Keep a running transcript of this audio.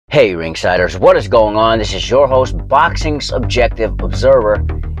Hey Ringsiders, what is going on? This is your host, Boxing's Objective Observer,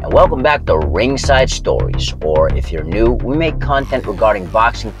 and welcome back to Ringside Stories. Or if you're new, we make content regarding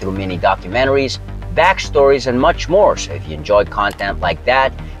boxing through mini documentaries, backstories, and much more. So if you enjoy content like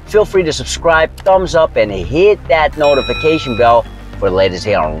that, feel free to subscribe, thumbs up, and hit that notification bell for the latest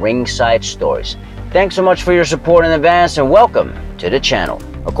here on Ringside Stories. Thanks so much for your support in advance, and welcome to the channel.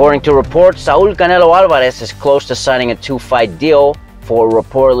 According to reports, Saul Canelo Alvarez is close to signing a two-fight deal for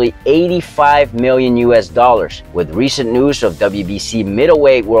reportedly $85 million, with recent news of WBC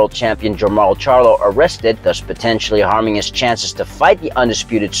middleweight world champion Jermall Charlo arrested, thus potentially harming his chances to fight the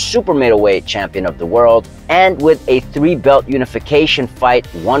undisputed super middleweight champion of the world, and with a three-belt unification fight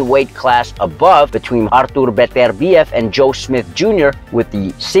one weight class above between Beterbiev and Joe Smith Jr., with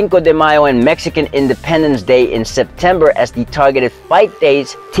the Cinco de Mayo and Mexican Independence Day in September as the targeted fight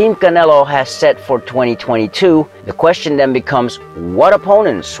dates Team Canelo has set for 2022. The question then becomes, what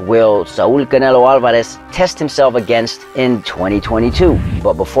opponents will Saul Canelo Alvarez test himself against in 2022?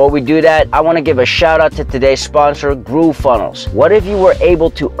 But before we do that, I want to give a shout out to today's sponsor, Groove Funnels. What if you were able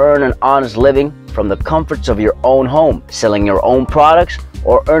to earn an honest living from the comforts of your own home, selling your own products,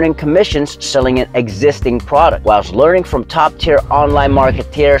 or earning commissions selling an existing product, whilst learning from top-tier online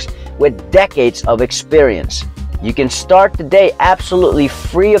marketeers with decades of experience? You can start today absolutely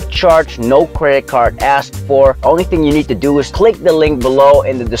free of charge, no credit card asked for. Only thing you need to do is click the link below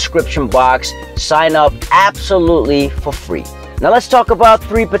in the description box, sign up absolutely for free. Now let's talk about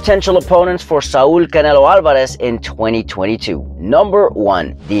three potential opponents for Saul Canelo Alvarez in 2022. Number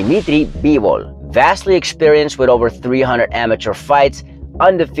 1, Dmitry Bivol. Vastly experienced with over 300 amateur fights,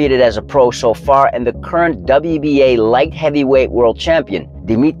 undefeated as a pro so far, and the current WBA light heavyweight world champion.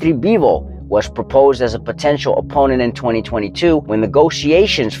 Dmitry Bivol was proposed as a potential opponent in 2022 when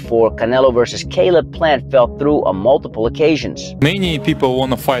negotiations for Canelo versus Caleb Plant fell through on multiple occasions. Many people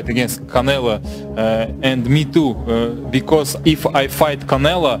want to fight against Canelo, and me too, because if I fight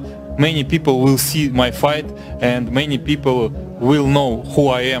Canelo, many people will see my fight and many people will know who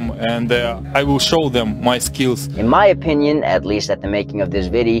I am, and I will show them my skills. In my opinion, at least at the making of this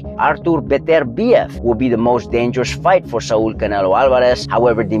video, Beterbiev will be the most dangerous fight for Saul Canelo Alvarez.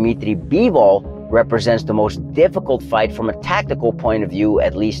 However, Dmitry Bivol represents the most difficult fight from a tactical point of view,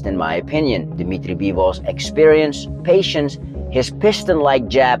 at least in my opinion. Dmitry Bivol's experience, patience, his piston-like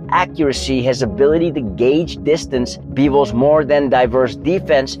jab accuracy, his ability to gauge distance, Bivol's more than diverse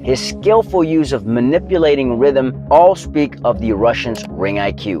defense, his skillful use of manipulating rhythm, all speak of the Russian's ring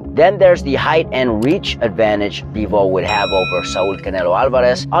IQ. Then there's the height and reach advantage Bivol would have over Saul Canelo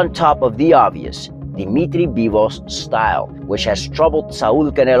Alvarez, on top of the obvious, Dmitry Bivol's style, which has troubled Saul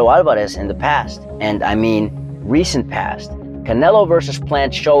Canelo Alvarez in the past. And I mean recent past. Canelo versus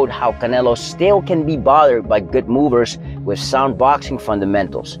Plant showed how Canelo still can be bothered by good movers with sound boxing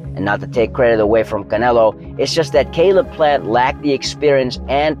fundamentals. And not to take credit away from Canelo, it's just that Caleb Plant lacked the experience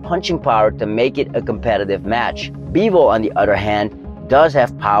and punching power to make it a competitive match. Bivol, on the other hand, does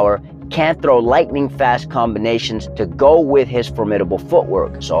have power, can throw lightning fast combinations to go with his formidable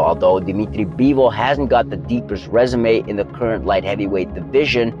footwork. So although Dmitry Bivol hasn't got the deepest resume in the current light heavyweight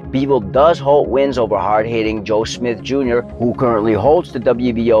division, Bivol does hold wins over hard-hitting Joe Smith Jr., who currently holds the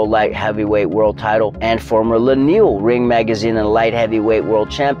WBO light heavyweight world title, and former Lanil Ring Magazine and light heavyweight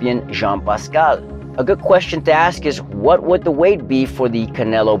world champion Jean Pascal. A good question to ask is, what would the weight be for the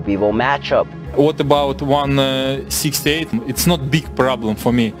Canelo-Bivol matchup? What about 168? It's not big problem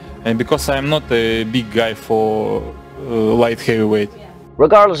for me, and because I'm not a big guy for light heavyweight.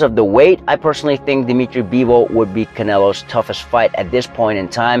 Regardless of the weight, I personally think Dmitry Bivol would be Canelo's toughest fight at this point in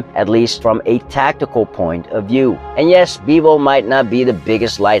time, at least from a tactical point of view. And yes, Bivol might not be the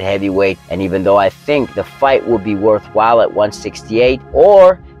biggest light heavyweight, and even though I think the fight would be worthwhile at 168,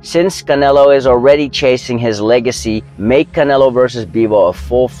 or since Canelo is already chasing his legacy, make Canelo versus Bivol a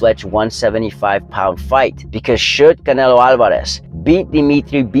full-fledged 175-pound fight. Because should Canelo Alvarez beat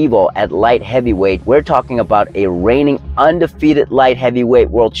Dmitry Bivol at light heavyweight, we're talking about a reigning undefeated light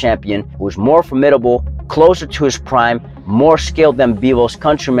heavyweight world champion who's more formidable, closer to his prime, more skilled than Bivol's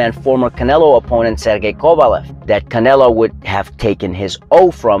countryman, former Canelo opponent Sergey Kovalev, that Canelo would have taken his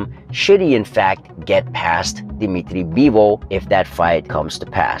O from should he in fact get past Dmitry Bivol if that fight comes to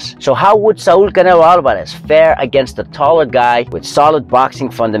pass. So how would Saul Canelo Alvarez fare against a taller guy with solid boxing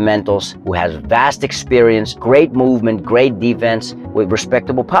fundamentals, who has vast experience, great movement, great defense, with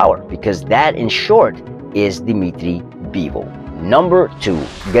respectable power? Because that, in short, is Dmitry Bivol. Number 2.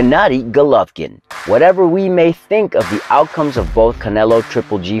 Gennady Golovkin. Whatever we may think of the outcomes of both Canelo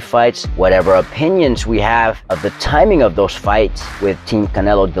Triple G fights, whatever opinions we have of the timing of those fights, with Team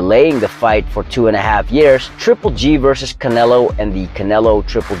Canelo delaying the fight for 2.5 years, Triple G versus Canelo and the Canelo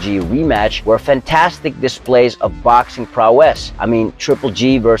Triple G rematch were fantastic displays of boxing prowess. I mean, Triple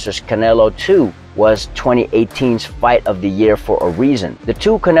G versus Canelo 2 was 2018's fight of the year for a reason. The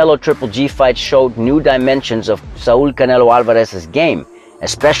two Canelo Triple G fights showed new dimensions of Saul Canelo Alvarez's game,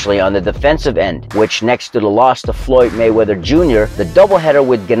 especially on the defensive end, which next to the loss to Floyd Mayweather Jr., the doubleheader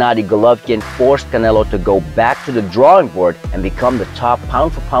with Gennady Golovkin forced Canelo to go back to the drawing board and become the top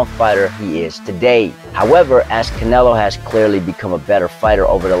pound-for-pound fighter he is today. However, as Canelo has clearly become a better fighter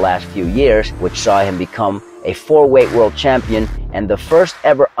over the last few years, which saw him become a 4-weight world champion and the first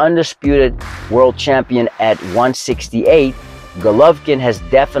ever undisputed world champion at 168, Golovkin has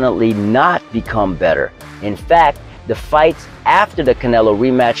definitely not become better. In fact, the fights after the Canelo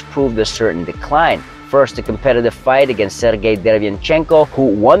rematch proved a certain decline. First, a competitive fight against Sergey Derevyanchenko, who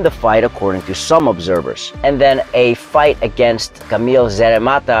won the fight according to some observers. And then a fight against Kamil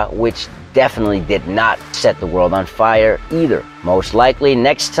Zeremata, which definitely did not set the world on fire either. Most likely,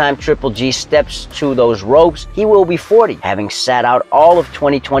 next time Triple G steps to those ropes, he will be 40, having sat out all of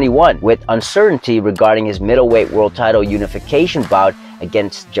 2021, with uncertainty regarding his middleweight world title unification bout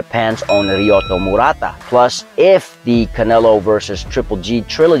against Japan's own Ryoto Murata. Plus, if the Canelo versus Triple G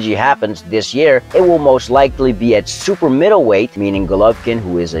trilogy happens this year, it will most likely be at super middleweight, meaning Golovkin,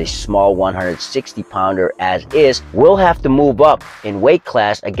 who is a small 160-pounder as is, will have to move up in weight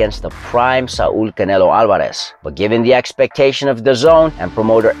class against the prime Saul Canelo Alvarez. But given the expectation of DAZN and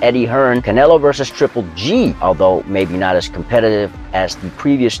promoter Eddie Hearn, Canelo versus Triple G, although maybe not as competitive as the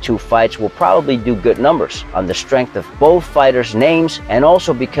previous two fights, will probably do good numbers on the strength of both fighters' names and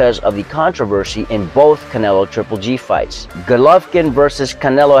also because of the controversy in both Canelo Triple G fights. Golovkin versus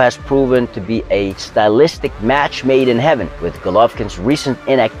Canelo has proven to be a stylistic match made in heaven. With Golovkin's recent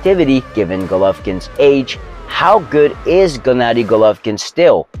inactivity, given Golovkin's age, how good is Gennady Golovkin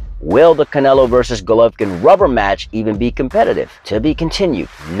still? Will the Canelo versus Golovkin rubber match even be competitive? To be continued.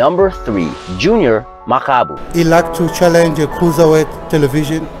 Number 3. Junior Makabu. He like to challenge a cruiserweight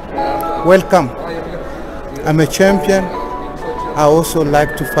television. Welcome. I'm a champion. I also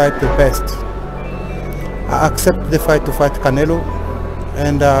like to fight the best. I accept the fight to fight Canelo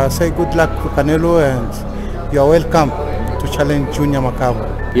and say good luck to Canelo, and you are welcome to challenge Junior Makabu.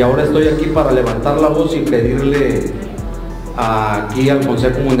 Y ahora estoy aquí para levantar la voz y pedirle aquí al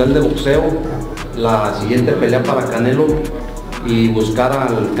Consejo Mundial de Boxeo la siguiente pelea para Canelo y buscar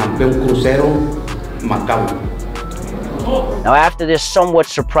al campeón crucero Makabu. Now, after this somewhat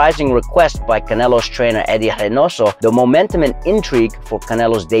surprising request by Canelo's trainer Eddie Reynoso, the momentum and intrigue for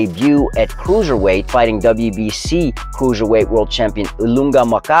Canelo's debut at cruiserweight, fighting WBC cruiserweight world champion Ilunga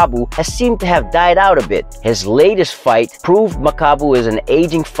Makabu, has seemed to have died out a bit. His latest fight proved Makabu is an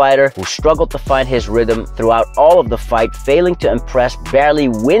aging fighter who struggled to find his rhythm throughout all of the fight, failing to impress, barely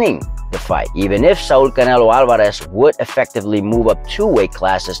winning the fight. Even if Saul Canelo Alvarez would effectively move up 2 weight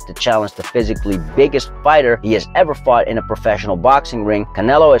classes to challenge the physically biggest fighter he has ever fought in a professional boxing ring,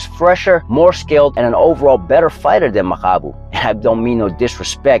 Canelo is fresher, more skilled, and an overall better fighter than Makabu. And I don't mean no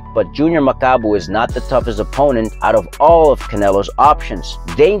disrespect, but Junior Makabu is not the toughest opponent out of all of Canelo's options.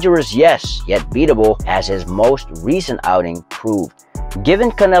 Dangerous, yes, yet beatable, as his most recent outing proved.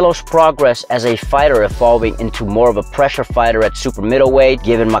 Given Canelo's progress as a fighter evolving into more of a pressure fighter at super middleweight,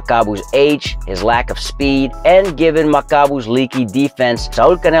 given Makabu's age, his lack of speed, and given Makabu's leaky defense,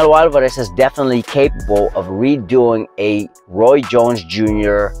 Saul Canelo Alvarez is definitely capable of redoing a Roy Jones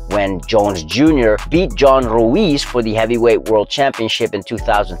Jr. when Jones Jr. beat John Ruiz for the heavyweight world championship in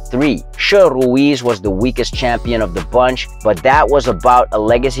 2003. Sure, Ruiz was the weakest champion of the bunch, but that was about a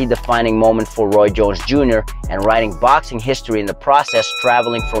legacy-defining moment for Roy Jones Jr. and writing boxing history in the process,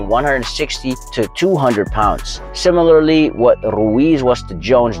 traveling from 160 to 200 pounds. Similarly, what Ruiz was to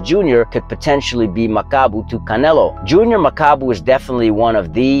Jones Jr. could potentially be Makabu to Canelo. Junior Makabu is definitely one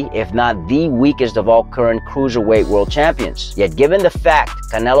of the, if not the weakest of all current cruiserweight world champions. Yet given the fact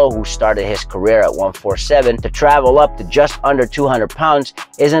Canelo, who started his career at 147, to travel up to just under 200 pounds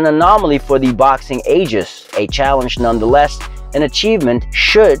is an anomaly for the boxing ages, a challenge nonetheless, an achievement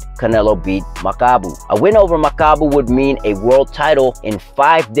should Canelo beat Makabu. A win over Makabu would mean a world title in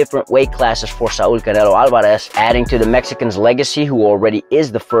 5 different weight classes for Saul Canelo Alvarez, adding to the Mexican's legacy, who already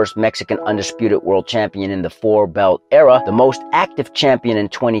is the first Mexican undisputed world champion in the 4-belt era, the most active champion in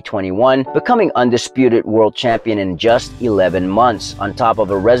 2021, becoming undisputed world champion in just 11 months, on top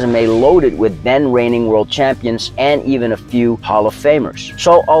of a resume loaded with then reigning world champions and even a few Hall of Famers.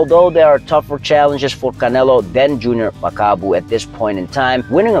 So although there are tougher challenges for Canelo than Junior Makabu at this point in time,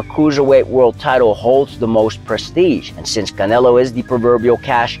 winning a cruiserweight world title holds the most prestige. And since Canelo is the proverbial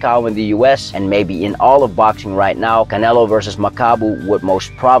cash cow in the US and maybe in all of boxing right now, Canelo versus Makabu would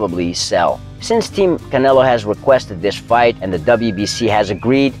most probably sell. Since Team Canelo has requested this fight and the WBC has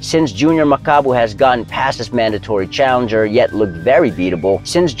agreed, since Junior Makabu has gotten past his mandatory challenger yet looked very beatable,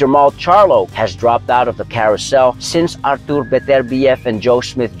 since Jermall Charlo has dropped out of the carousel, since Artur Beterbiev and Joe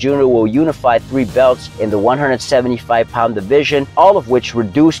Smith Jr. will unify 3 belts in the 175-pound division, all of which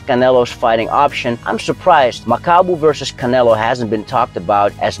reduced Canelo's fighting option, I'm surprised Makabu versus Canelo hasn't been talked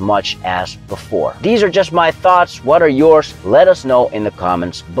about as much as before. These are just my thoughts. What are yours? Let us know in the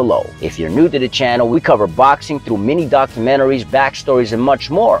comments below. If you're new to the channel, we cover boxing through mini documentaries, backstories, and much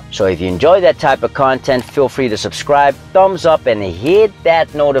more. So if you enjoy that type of content, feel free to subscribe, thumbs up, and hit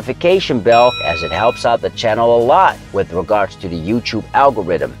that notification bell, as it helps out the channel a lot with regards to the YouTube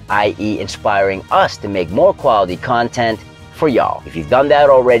algorithm, i.e. inspiring us to make more quality content for y'all. If you've done that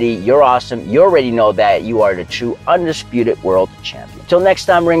already, you're awesome. You already know that you are the true undisputed world champion. Till next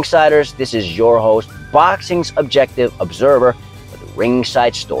time, Ringsiders, this is your host, Boxing's Objective Observer, with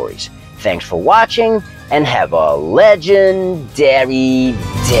Ringside Stories. Thanks for watching and have a legendary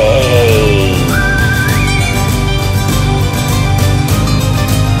day.